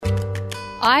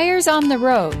Eyres on the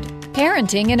Road,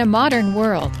 Parenting in a Modern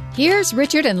World. Here's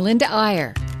Richard and Linda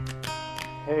Eyre.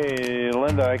 Hey,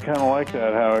 Linda, I kind of like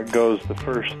that, how it goes, the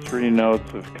first three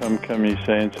notes of Come, Come, Ye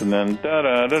Saints, and then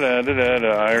da-da-da-da-da-da,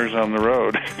 Eyres on the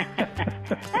Road.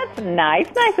 That's nice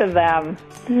of them.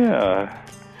 Yeah.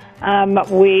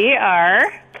 We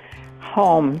are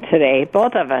home today,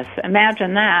 both of us.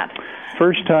 Imagine that.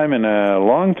 First time in a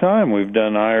long time we've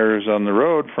done Eyres on the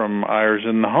Road from Eyres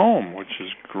in the Home, which is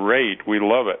great. We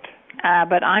love it.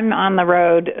 But I'm on the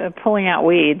road pulling out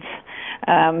weeds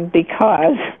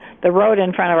because the road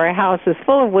in front of our house is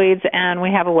full of weeds, and we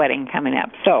have a wedding coming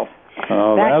up. So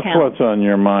that's what's on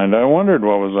your mind. I wondered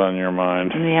what was on your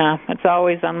mind. Yeah, it's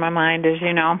always on my mind, as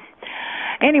you know.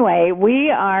 Anyway,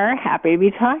 we are happy to be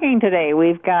talking today.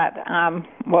 We've got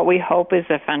what we hope is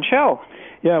a fun show.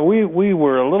 Yeah, we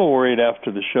were a little worried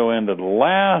after the show ended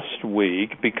last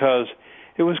week because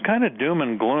it was kind of doom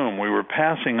and gloom. We were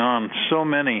passing on so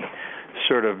many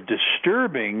sort of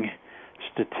disturbing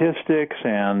statistics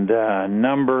and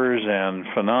numbers and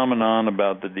phenomenon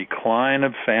about the decline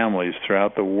of families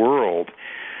throughout the world.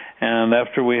 And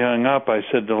after we hung up, I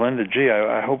said to Linda, gee,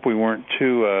 I hope we weren't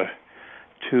too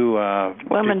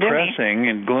depressing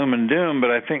and gloom and doom,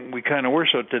 but I think we kind of were.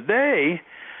 So today,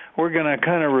 we're going to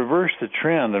kind of reverse the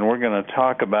trend, and we're going to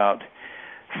talk about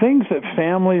things that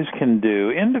families can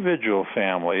do, individual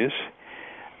families,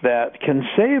 that can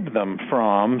save them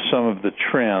from some of the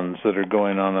trends that are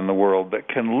going on in the world, that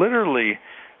can literally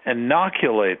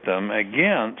inoculate them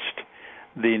against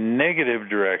the negative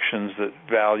directions that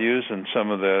values and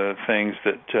some of the things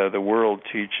that the world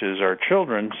teaches our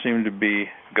children seem to be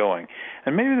going.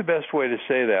 And maybe the best way to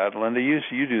say that, Linda, you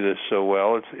do this so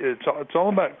well, it's all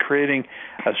about creating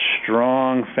a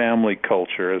strong family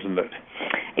culture, isn't it?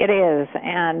 It is.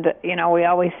 And, we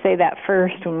always say that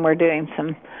first when we're doing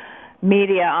some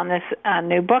media on this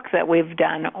new book that we've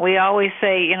done. We always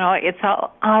say, it's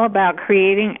all about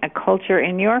creating a culture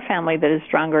in your family that is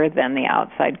stronger than the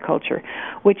outside culture,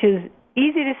 which is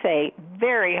easy to say,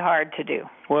 very hard to do.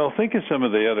 Well, think of some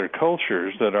of the other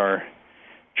cultures that our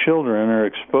children are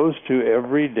exposed to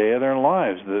every day of their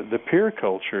lives. The peer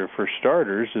culture, for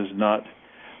starters, is not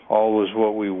always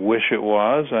what we wish it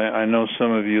was. I know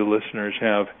some of you listeners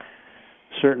have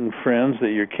certain friends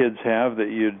that your kids have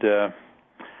that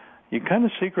you kind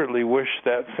of secretly wish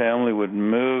that family would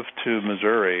move to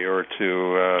Missouri or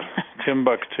to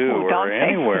Timbuktu or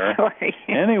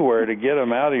anywhere to get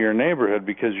them out of your neighborhood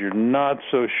because you're not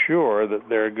so sure that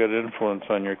they're a good influence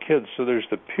on your kids. So there's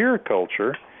the peer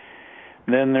culture.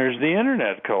 Then there's the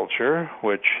internet culture,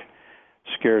 which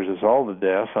scares us all to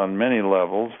death on many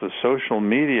levels, the social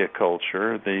media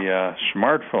culture, the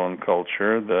smartphone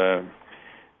culture, the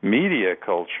media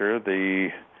culture, the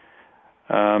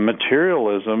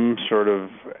materialism sort of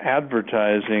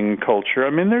advertising culture.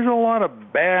 I mean, there's a lot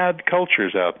of bad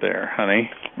cultures out there, honey.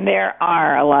 There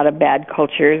are a lot of bad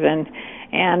cultures,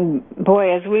 and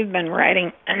boy, as we've been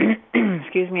writing, and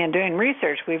doing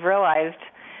research, we've realized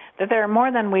that there are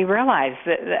more than we realize.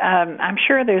 I'm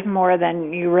sure there's more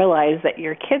than you realize that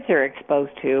your kids are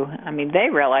exposed to. I mean, they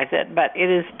realize it, but it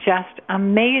is just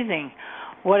amazing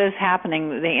what is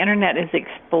happening. The Internet is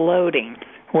exploding.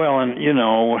 Well, and,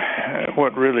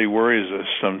 what really worries us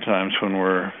sometimes when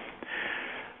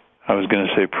I was going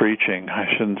to say preaching, I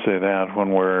shouldn't say that,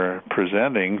 when we're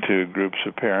presenting to groups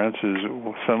of parents is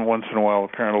once in a while a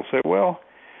parent will say, well,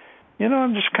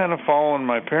 I'm just kind of following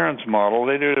my parents' model.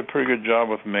 They did a pretty good job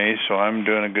with me, so I'm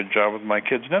doing a good job with my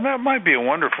kids. Now, that might be a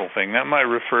wonderful thing. That might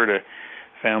refer to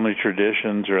family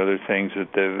traditions or other things that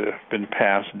have been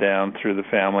passed down through the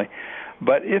family.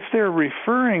 But if they're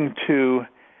referring to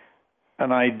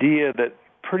an idea that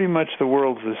pretty much the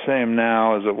world's the same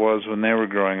now as it was when they were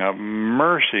growing up,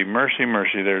 mercy, mercy,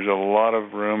 mercy, there's a lot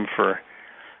of room for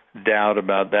doubt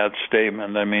about that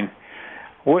statement. I mean,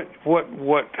 what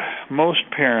most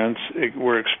parents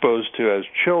were exposed to as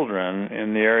children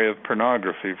in the area of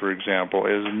pornography, for example,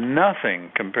 is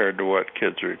nothing compared to what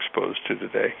kids are exposed to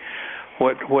today.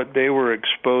 What they were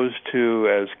exposed to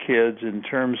as kids in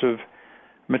terms of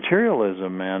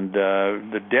materialism and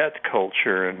the debt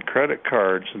culture and credit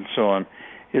cards and so on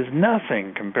is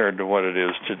nothing compared to what it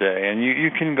is today. And you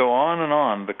can go on and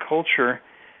on. The culture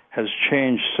has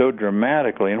changed so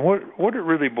dramatically. And what it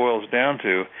really boils down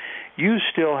to, you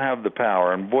still have the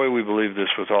power, and boy, we believe this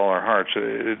with all our hearts.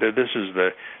 This is the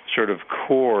sort of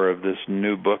core of this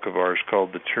new book of ours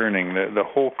called The Turning. The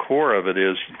whole core of it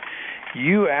is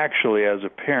you actually, as a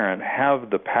parent, have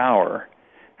the power,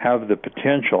 have the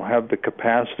potential, have the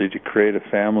capacity to create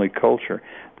a family culture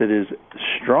that is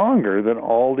stronger than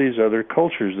all these other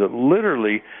cultures, that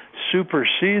literally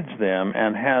supersedes them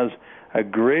and has a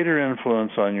greater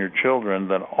influence on your children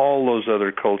than all those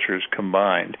other cultures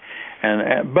combined.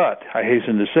 But I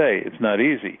hasten to say, it's not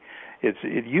easy.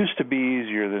 It used to be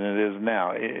easier than it is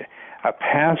now. A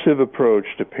passive approach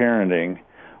to parenting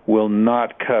will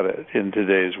not cut it in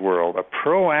today's world. A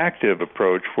proactive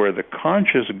approach where the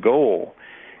conscious goal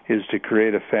is to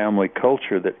create a family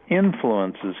culture that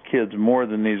influences kids more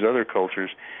than these other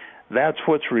cultures, that's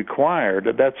what's required.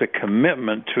 That's a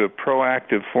commitment to a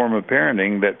proactive form of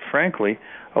parenting that, frankly,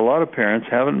 a lot of parents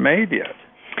haven't made yet.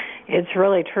 It's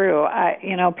really true.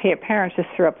 Parents just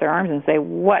throw up their arms and say,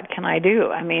 what can I do?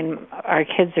 I mean, our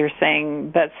kids are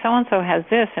saying, but so-and-so has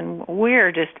this, and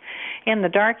we're just in the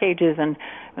dark ages, and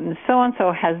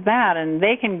so-and-so has that, and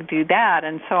they can do that,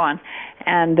 and so on.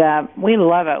 And we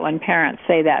love it when parents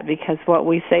say that, because what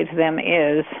we say to them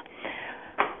is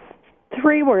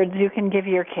 3 words you can give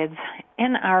your kids.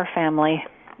 In our family,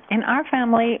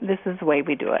 this is the way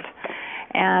we do it.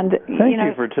 And Thank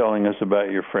you for telling us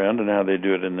about your friend and how they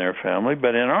do it in their family.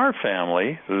 But in our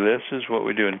family, this is what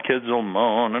we do. And kids will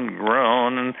moan and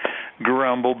groan and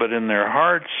grumble, but in their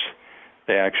hearts,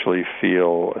 they actually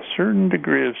feel a certain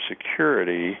degree of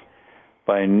security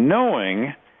by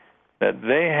knowing that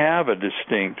they have a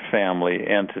distinct family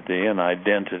entity and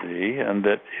identity, and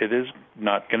that it is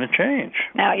not going to change.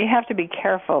 Now, you have to be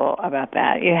careful about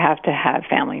that. You have to have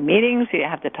family meetings. You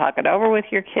have to talk it over with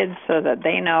your kids so that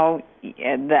they know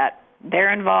that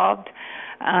they're involved.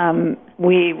 I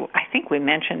think we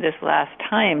mentioned this last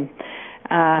time,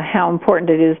 how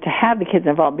important it is to have the kids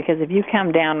involved, because if you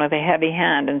come down with a heavy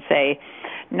hand and say,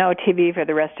 no TV for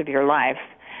the rest of your life,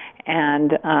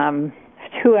 and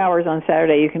 2 hours on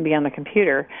Saturday you can be on the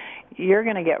computer, you're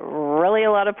going to get really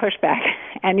a lot of pushback,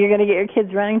 and you're going to get your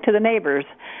kids running to the neighbors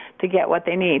to get what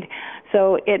they need.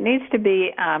 So it needs to be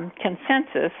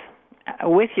consensus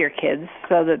with your kids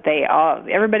so that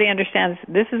everybody understands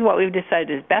this is what we've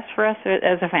decided is best for us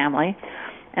as a family,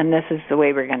 and this is the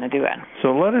way we're going to do it. So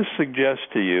let us suggest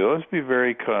to you, let's be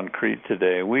very concrete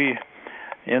today. We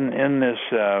In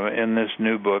this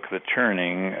new book, The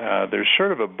Turning, there's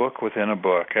sort of a book within a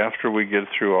book. After we get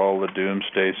through all the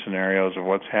doomsday scenarios of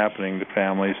what's happening to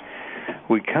families,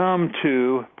 we come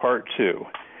to part 2,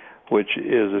 which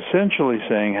is essentially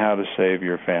saying how to save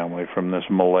your family from this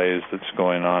malaise that's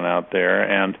going on out there.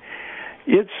 And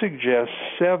it suggests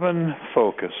 7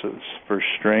 focuses for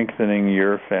strengthening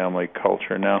your family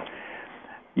culture. Now,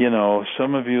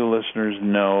 some of you listeners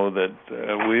know that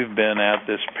we've been at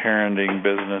this parenting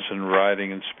business and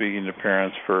writing and speaking to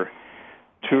parents for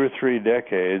 2 or 3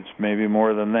 decades, maybe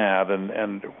more than that.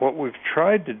 And what we've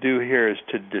tried to do here is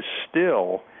to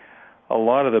distill a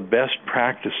lot of the best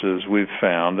practices we've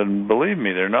found. And believe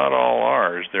me, they're not all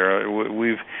ours.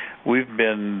 We've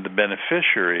been the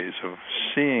beneficiaries of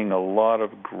seeing a lot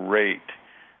of great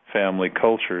family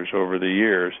cultures over the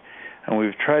years. And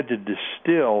we've tried to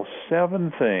distill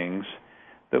 7 things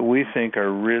that we think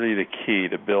are really the key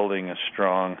to building a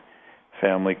strong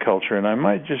family culture. And I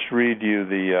might just read you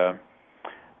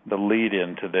the lead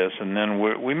into this, and then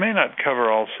we may not cover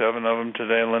all 7 of them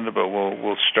today, Linda, but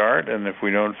we'll start, and if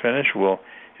we don't finish,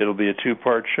 it'll be a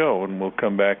 2-part show, and we'll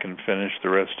come back and finish the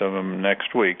rest of them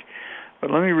next week.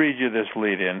 But let me read you this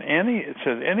lead in. It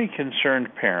says, any concerned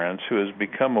parents who has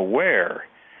become aware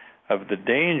of the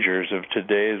dangers of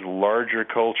today's larger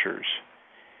cultures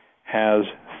has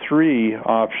 3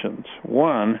 options.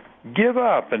 1, give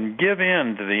up and give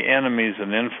in to the enemies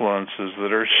and influences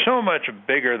that are so much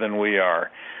bigger than we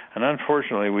are. And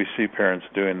unfortunately, we see parents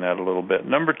doing that a little bit.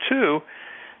 Number 2,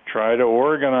 try to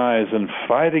organize and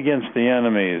fight against the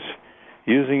enemies,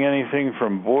 using anything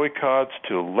from boycotts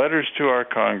to letters to our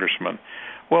congressman.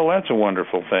 Well, that's a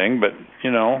wonderful thing, but,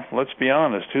 let's be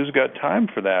honest, who's got time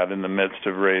for that in the midst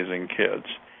of raising kids?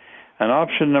 And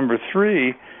option number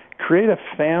 3, create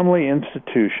a family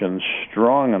institution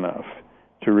strong enough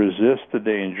to resist the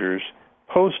dangers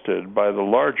posted by the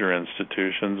larger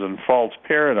institutions and false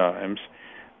paradigms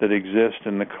that exist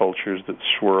in the cultures that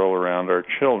swirl around our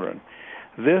children.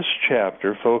 This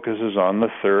chapter focuses on the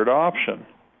 3rd option.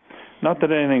 Not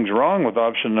that anything's wrong with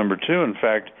option number 2. In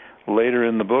fact, later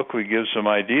in the book, we give some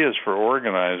ideas for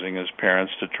organizing as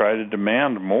parents to try to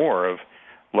demand more of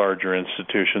larger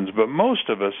institutions. But most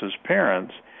of us as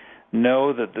parents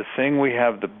know that the thing we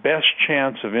have the best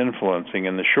chance of influencing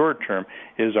in the short term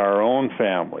is our own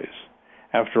families.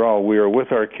 After all, we are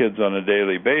with our kids on a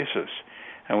daily basis,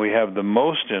 and we have the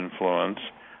most influence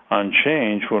on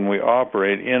change when we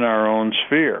operate in our own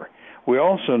sphere. We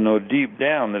also know deep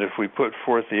down that if we put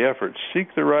forth the effort,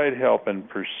 seek the right help, and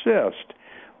persist,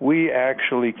 we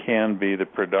actually can be the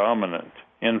predominant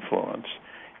influence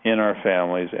in our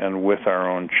families and with our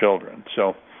own children.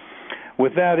 So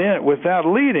with that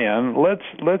lead in,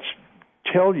 let's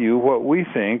tell you what we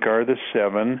think are the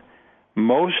 7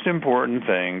 most important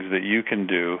things that you can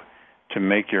do to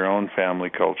make your own family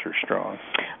culture strong.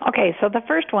 Okay, so the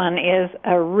first one is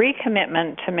a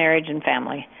recommitment to marriage and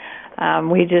family.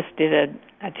 We just did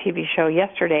a TV show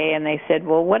yesterday, and they said,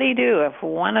 well, what do you do if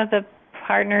one of the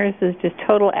partners is just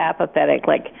total apathetic,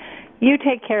 like, you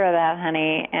take care of that,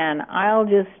 honey, and I'll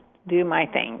just do my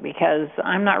thing because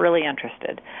I'm not really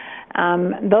interested.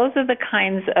 Those are the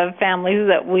kinds of families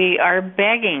that we are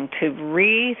begging to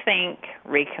rethink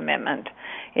recommitment.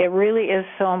 It really is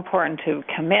so important to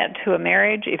commit to a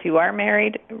marriage. If you are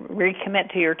married,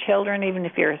 recommit to your children, even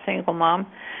if you're a single mom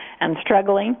and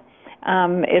struggling.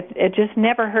 It just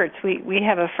never hurts. We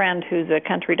have a friend who's a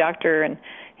country doctor, and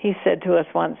he said to us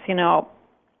once,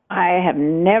 I have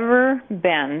never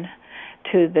been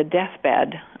to the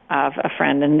deathbed of a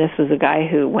friend, and this was a guy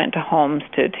who went to homes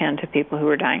to attend to people who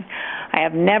were dying. I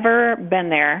have never been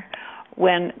there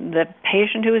when the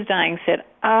patient who was dying said,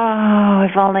 oh,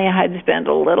 if only I had spent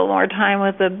a little more time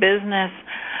with the business.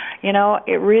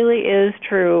 It really is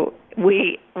true.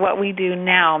 What we do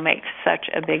now makes such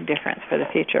a big difference for the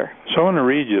future. So I want to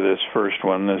read you this first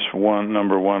one,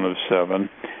 number 1 of 7.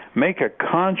 Make a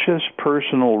conscious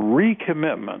personal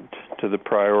recommitment to the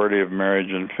priority of marriage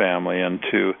and family and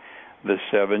to the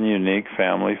 7 unique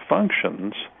family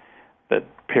functions that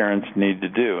parents need to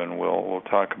do, and we'll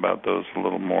talk about those a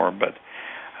little more. But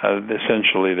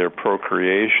essentially, they're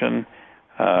procreation,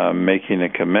 making a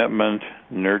commitment,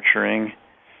 nurturing,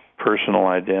 personal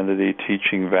identity,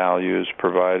 teaching values,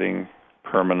 providing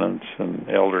permanence, and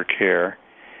elder care.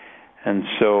 And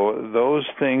so those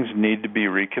things need to be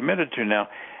recommitted to. Now,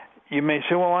 you may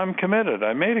say, well, I'm committed.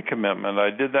 I made a commitment. I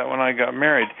did that when I got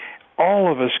married.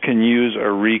 All of us can use a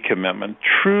recommitment,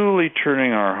 truly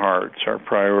turning our hearts, our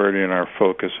priority and our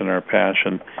focus and our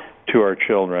passion to our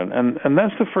children. And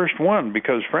that's the first one,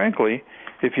 because frankly,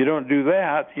 if you don't do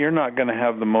that, you're not going to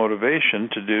have the motivation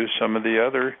to do some of the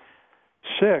other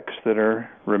 6 that are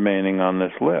remaining on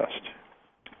this list.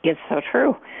 It's so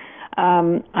true.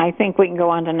 I think we can go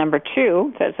on to number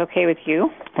 2, if that's okay with you.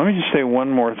 Let me just say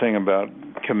one more thing about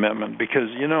commitment, because,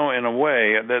 in a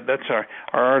way, that's our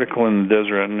article in the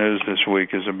Deseret News this week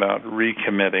is about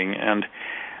recommitting. And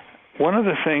one of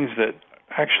the things that,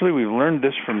 actually, we've learned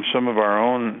this from some of our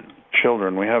own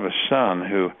children. We have a son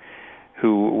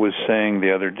who was saying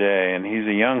the other day, and he's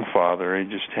a young father.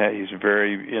 He's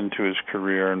very into his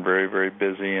career and very, very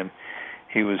busy. And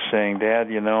he was saying, Dad,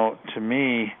 to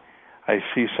me, I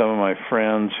see some of my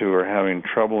friends who are having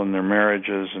trouble in their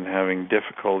marriages and having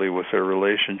difficulty with their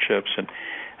relationships.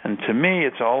 And to me,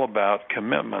 it's all about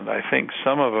commitment. I think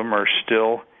some of them are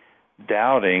still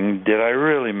doubting, did I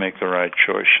really make the right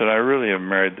choice? Should I really have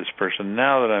married this person?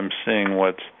 Now that I'm seeing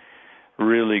what's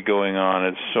really going on,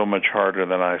 it's so much harder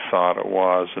than I thought it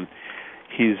was. And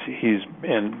he's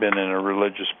been in a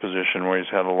religious position where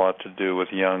he's had a lot to do with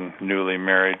young, newly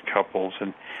married couples.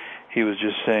 And he was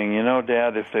just saying,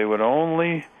 Dad, if they would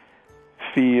only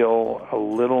feel a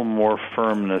little more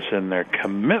firmness in their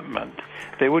commitment,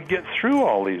 they would get through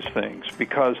all these things,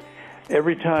 because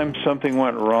every time something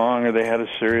went wrong or they had a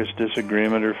serious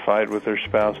disagreement or fight with their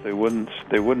spouse, they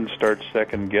wouldn't start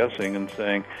second guessing and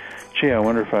saying, gee, I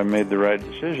wonder if I made the right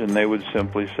decision. They would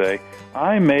simply say,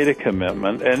 I made a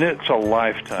commitment, and it's a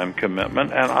lifetime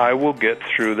commitment, and I will get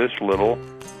through this little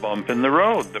bump in the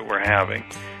road that we're having.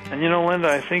 And Linda,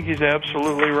 I think he's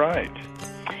absolutely right.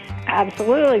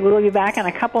 Absolutely. We'll be back in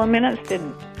a couple of minutes to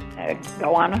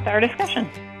go on with our discussion.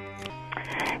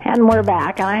 And we're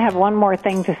back, and I have one more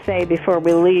thing to say before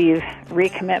we leave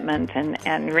recommitment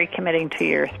and recommitting to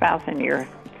your spouse and your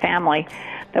family,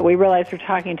 that we realize we're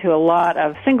talking to a lot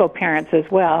of single parents as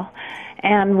well.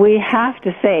 And we have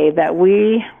to say that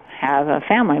we have a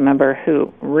family member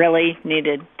who really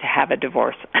needed to have a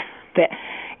divorce.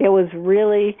 It was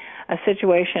really a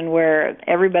situation where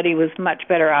everybody was much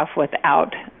better off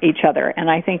without each other. And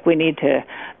I think we need to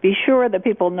be sure that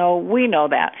people know we know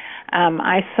that.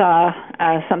 I saw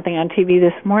something on TV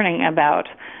this morning about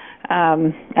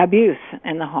abuse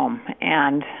in the home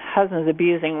and husbands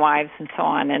abusing wives and so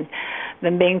on, and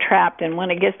them being trapped. And when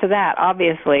it gets to that,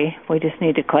 obviously, we just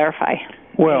need to clarify.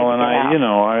 Well, and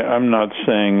I'm not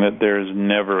saying that there's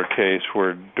never a case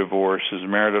where divorce is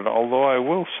merited, although I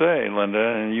will say, Linda,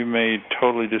 and you may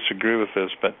totally disagree with this,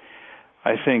 but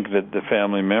I think that the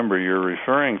family member you're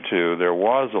referring to, there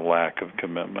was a lack of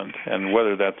commitment, and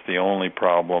whether that's the only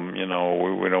problem, we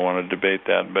don't want to debate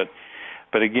that, but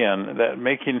But again, that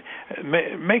making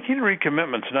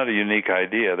recommitment's not a unique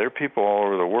idea. There are people all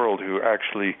over the world who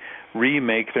actually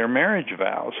remake their marriage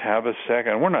vows, have a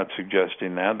second. We're not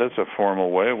suggesting that. That's a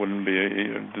formal way. It wouldn't be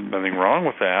nothing wrong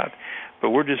with that. But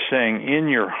we're just saying in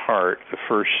your heart, the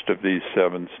first of these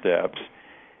 7 steps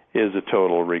is a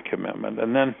total recommitment.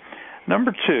 And then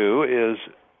number 2 is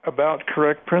about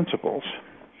correct principles.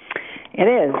 It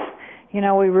is.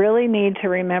 We really need to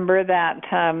remember that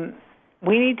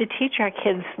we need to teach our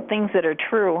kids things that are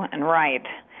true and right.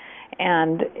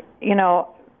 And,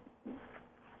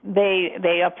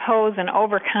 they oppose and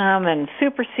overcome and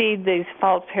supersede these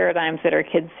false paradigms that our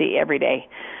kids see every day.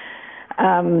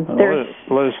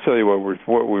 Let us tell you what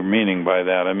we're meaning by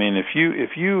that. I mean,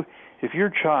 if your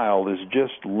child is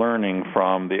just learning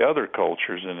from the other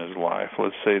cultures in his life,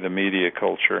 let's say the media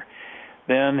culture,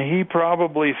 then he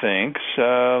probably thinks,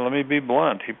 let me be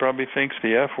blunt, he probably thinks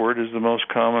the F word is the most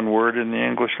common word in the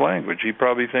English language. He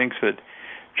probably thinks that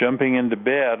jumping into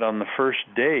bed on the first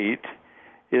date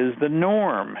is the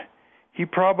norm. He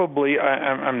probably,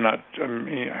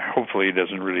 hopefully he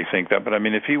doesn't really think that, but I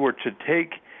mean, if he were to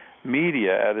take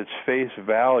media at its face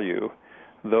value,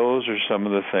 those are some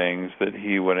of the things that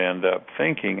he would end up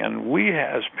thinking. And we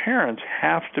as parents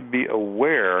have to be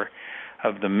aware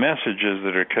of the messages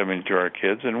that are coming to our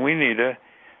kids, and we need to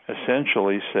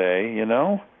essentially say,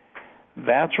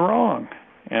 that's wrong,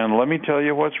 and let me tell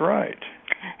you what's right.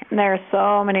 And there are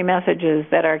so many messages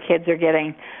that our kids are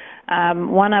getting.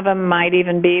 One of them might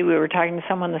even be, we were talking to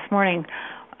someone this morning,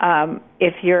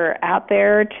 if you're out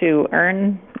there to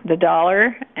earn the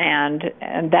dollar and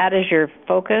that is your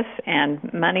focus,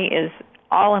 and money is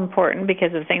all important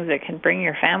because of things that can bring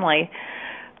your family,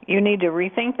 you need to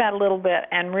rethink that a little bit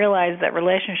and realize that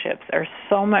relationships are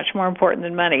so much more important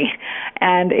than money.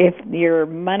 And if you're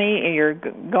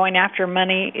going after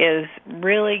money is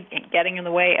really getting in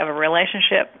the way of a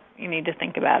relationship, you need to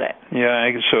think about it. Yeah,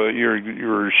 so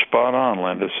you're spot on,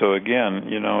 Linda. So again,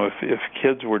 if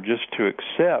kids were just to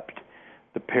accept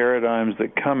the paradigms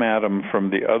that come at them from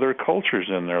the other cultures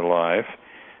in their life,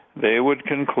 they would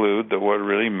conclude that what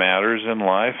really matters in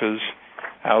life is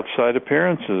outside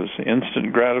appearances,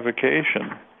 instant gratification,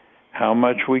 how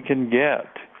much we can get.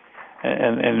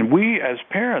 And we as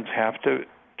parents have to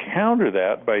counter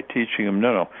that by teaching them,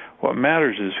 no, what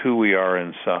matters is who we are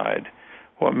inside.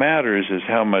 What matters is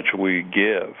how much we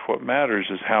give. What matters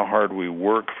is how hard we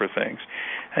work for things.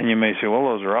 And you may say, well,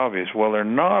 those are obvious. Well, they're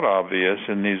not obvious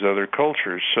in these other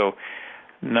cultures. So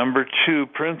number 2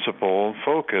 principle,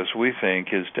 focus, we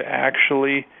think, is to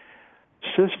actually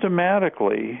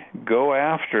systematically go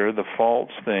after the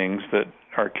false things that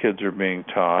our kids are being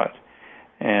taught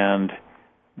and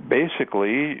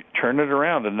basically turn it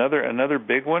around. Another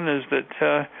big one is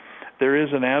that there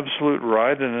is an absolute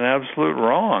right and an absolute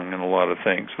wrong in a lot of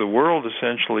things. The world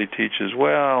essentially teaches,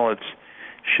 well, it's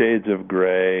shades of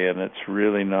gray and it's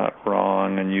really not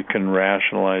wrong and you can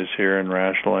rationalize here and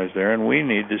rationalize there, and we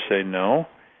need to say no.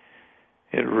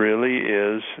 It really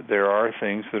is, there are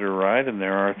things that are right and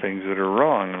there are things that are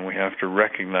wrong, and we have to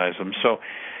recognize them. So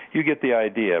you get the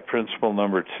idea. Principle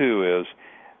number 2 is,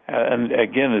 and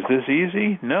again, is this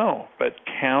easy? No, but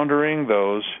countering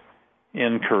those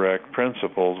incorrect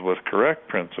principles with correct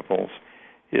principles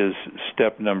is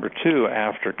step number 2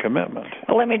 after commitment.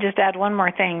 Well, let me just add one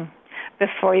more thing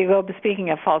before you go. Speaking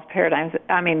of false paradigms,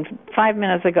 5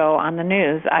 minutes ago on the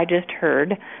news, I just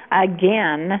heard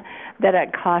again that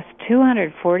it costs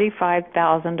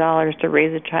 $245,000 to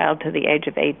raise a child to the age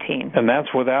of 18. And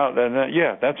that's without,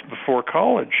 that's before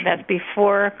college. That's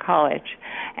before college.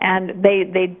 And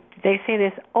they say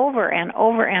this over and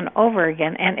over and over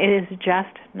again, and it is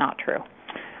just not true.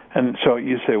 And so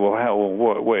you say, well,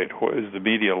 wait, is the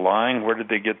media lying? Where did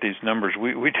they get these numbers?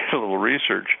 We did a little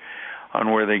research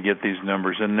on where they get these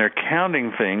numbers, and they're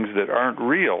counting things that aren't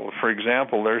real. For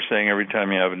example, they're saying every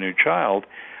time you have a new child,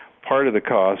 part of the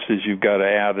cost is you've got to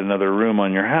add another room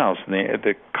on your house. And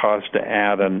the cost to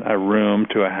add a room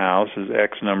to a house is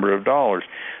X number of dollars.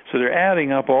 So they're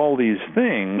adding up all these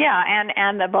things. Yeah,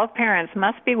 and both parents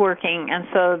must be working, and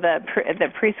so the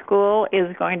preschool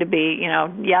is going to be,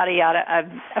 yada yada,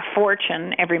 a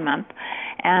fortune every month,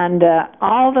 and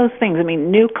all those things.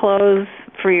 New clothes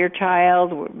for your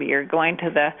child. You're going to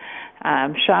the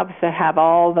shops that have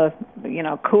all the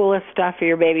coolest stuff for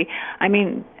your baby.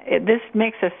 this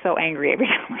makes us so angry every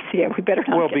time we see it. We better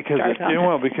not get started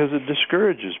on it. Because it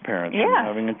discourages parents from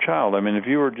having a child. I mean, if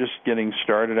you were just getting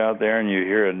started out there and you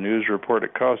hear a news report,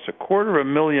 it costs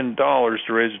 $250,000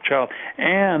 to raise a child,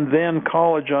 and then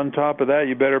college on top of that,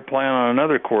 you better plan on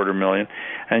another $250,000.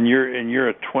 And you're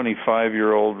a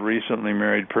 25-year-old recently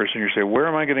married person. You say, where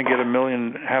am I going to get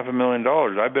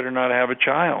 $500,000? I better not have a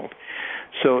child.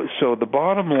 So the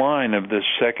bottom line of this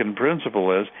second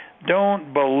principle is,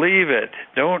 don't believe it.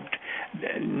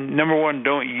 Number one,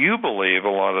 don't you believe a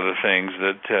lot of the things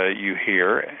that you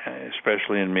hear,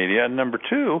 especially in media. And number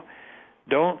two,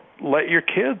 don't let your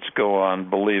kids go on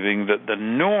believing that the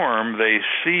norm they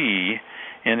see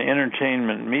in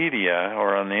entertainment media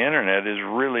or on the internet is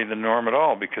really the norm at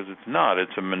all, because it's not.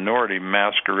 It's a minority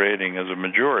masquerading as a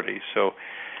majority. So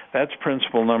that's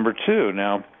principle number two.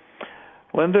 Now,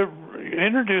 Linda,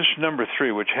 introduce number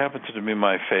three, which happens to be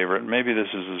my favorite. Maybe this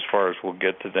is as far as we'll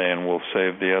get today, and we'll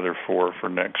save the other four for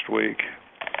next week.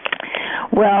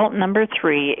 Well, number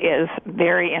three is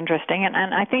very interesting,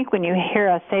 and I think when you hear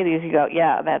us say these, you go,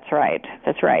 yeah, that's right,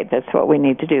 that's what we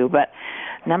need to do. But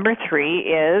number three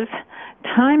is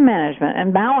time management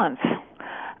and balance,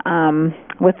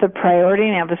 with the priority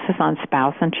and emphasis on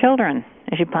spouse and children.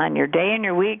 As you plan your day and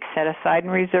your week, set aside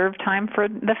and reserve time for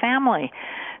the family.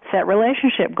 Set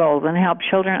relationship goals and help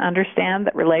children understand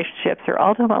that relationships are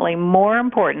ultimately more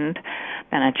important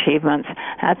than achievements.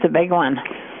 That's a big one.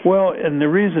 Well, and the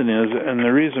reason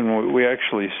we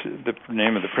actually, the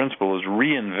name of the principle is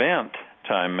reinvent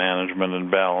time management and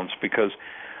balance, because,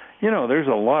 there's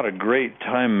a lot of great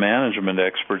time management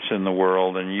experts in the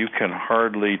world, and you can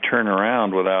hardly turn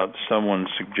around without someone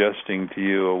suggesting to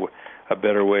you a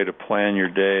better way to plan your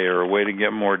day, or a way to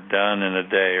get more done in a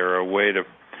day, or a way to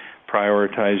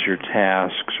prioritize your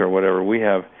tasks or whatever. We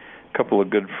have a couple of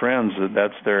good friends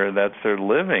that's their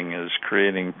living, is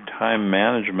creating time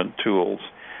management tools.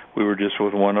 We were just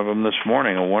with one of them this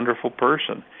morning, a wonderful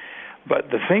person. But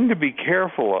the thing to be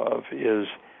careful of is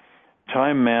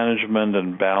time management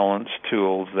and balance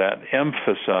tools that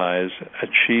emphasize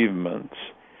achievements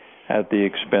at the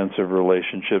expense of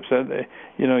relationships. And,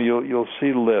 you'll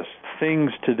see lists,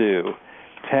 things to do,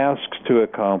 tasks to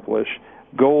accomplish,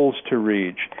 goals to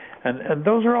reach. And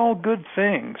those are all good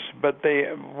things, but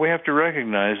we have to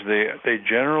recognize they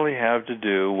generally have to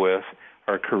do with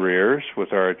our careers,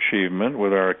 with our achievement,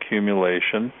 with our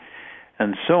accumulation,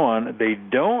 and so on. They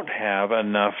don't have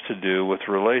enough to do with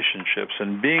relationships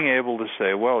and being able to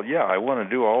say, well, yeah, I want to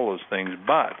do all those things,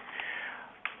 but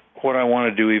what I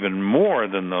want to do even more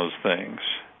than those things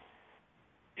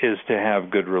is to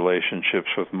have good relationships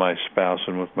with my spouse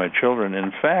and with my children.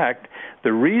 In fact,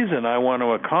 the reason I want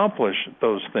to accomplish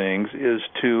those things is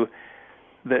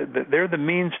they're the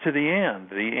means to the end.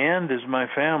 The end is my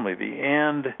family. The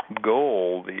end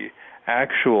goal, the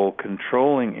actual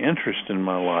controlling interest in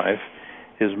my life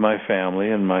is my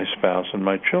family and my spouse and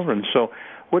my children. So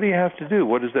what do you have to do?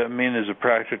 What does that mean as a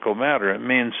practical matter? It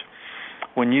means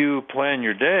when you plan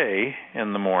your day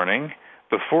in the morning,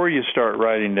 before you start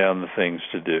writing down the things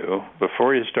to do,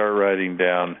 before you start writing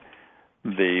down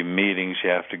the meetings you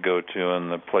have to go to and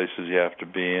the places you have to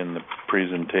be and the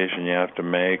presentation you have to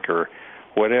make or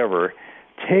whatever,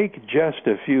 take just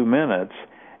a few minutes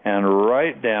and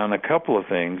write down a couple of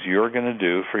things you're going to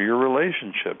do for your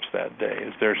relationships that day.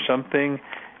 Is there something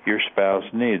your spouse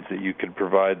needs that you could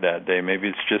provide that day? Maybe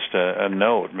it's just a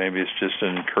note. Maybe it's just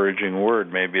an encouraging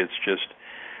word. Maybe it's just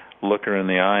look her in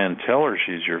the eye and tell her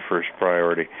she's your first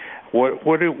priority.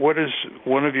 What does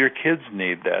one of your kids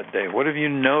need that day? What have you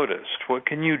noticed? What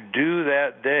can you do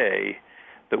that day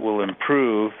that will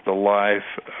improve the life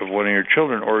of one of your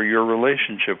children or your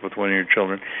relationship with one of your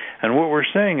children? And what we're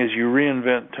saying is you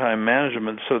reinvent time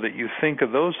management so that you think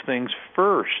of those things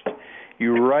first.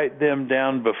 You write them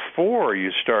down before you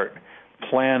start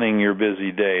planning your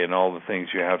busy day and all the things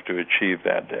you have to achieve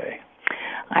that day.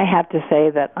 I have to say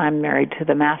that I'm married to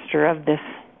the master of this.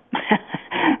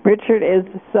 Richard is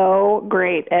so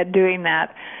great at doing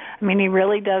that. I mean, he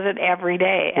really does it every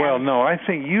day. Well, no, I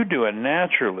think you do it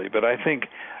naturally, but I think,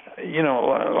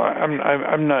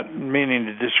 I'm not meaning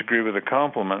to disagree with a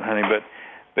compliment, honey,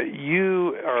 but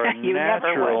you are a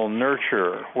natural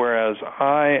nurturer, whereas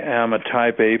I am a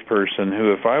type A person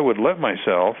who, if I would let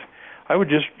myself, I would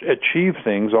just achieve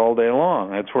things all day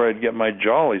long. That's where I'd get my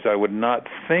jollies. I would not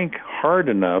think hard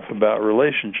enough about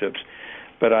relationships.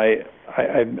 But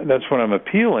that's what I'm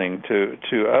appealing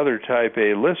to other type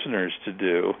A listeners to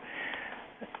do.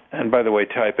 And by the way,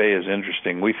 type A is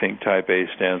interesting. We think type A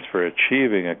stands for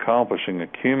achieving, accomplishing,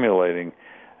 accumulating,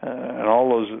 and all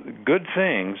those good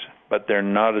things, but they're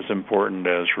not as important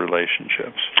as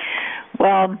relationships.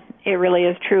 Well, it really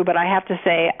is true, but I have to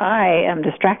say I am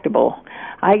distractible.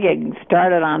 I get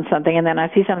started on something, and then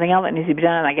I see something else that needs to be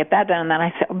done, and I get that done, and then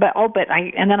I say,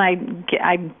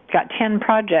 I got 10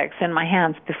 projects in my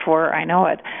hands before I know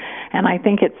it. And I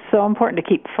think it's so important to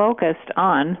keep focused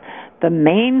on the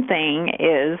main thing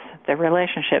is the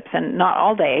relationships, and not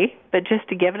all day, but just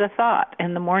to give it a thought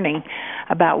in the morning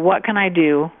about what can I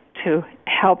do to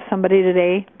help somebody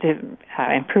today, to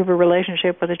improve a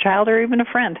relationship with a child or even a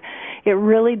friend. It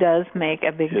really does make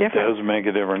a big difference. It does make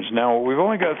a difference. Now, we've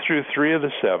only got through 3 of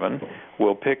the 7.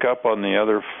 We'll pick up on the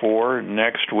other 4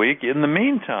 next week. In the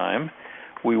meantime,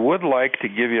 we would like to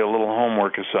give you a little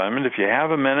homework assignment. If you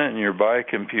have a minute and you're by a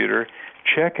computer,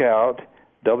 check out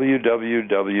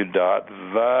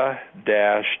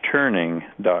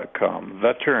www.the-turning.com.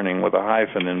 The Turning with a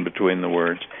hyphen in between the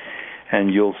words.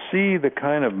 And you'll see the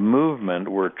kind of movement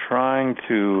we're kind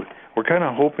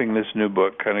of hoping this new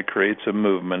book kind of creates a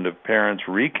movement of parents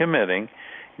recommitting,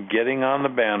 getting on the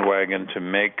bandwagon to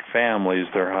make families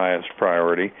their highest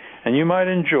priority. And you might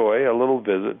enjoy a little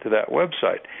visit to that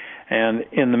website. And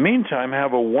in the meantime,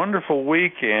 have a wonderful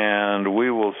week, and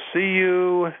we will see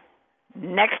you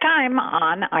next time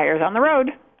on Eyres on the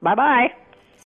Road. Bye-bye.